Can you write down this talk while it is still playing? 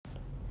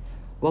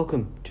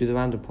Welcome to the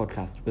Random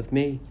Podcast with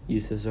me,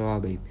 Yusuf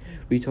Zarabi.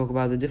 We talk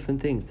about the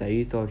different things that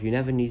you thought you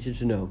never needed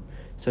to know,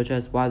 such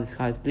as why the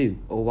sky is blue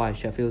or why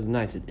Sheffield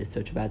United is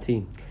such a bad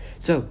team.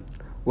 So,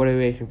 what are you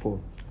waiting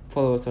for?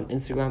 Follow us on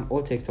Instagram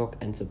or TikTok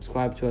and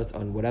subscribe to us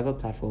on whatever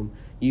platform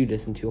you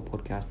listen to your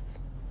podcasts.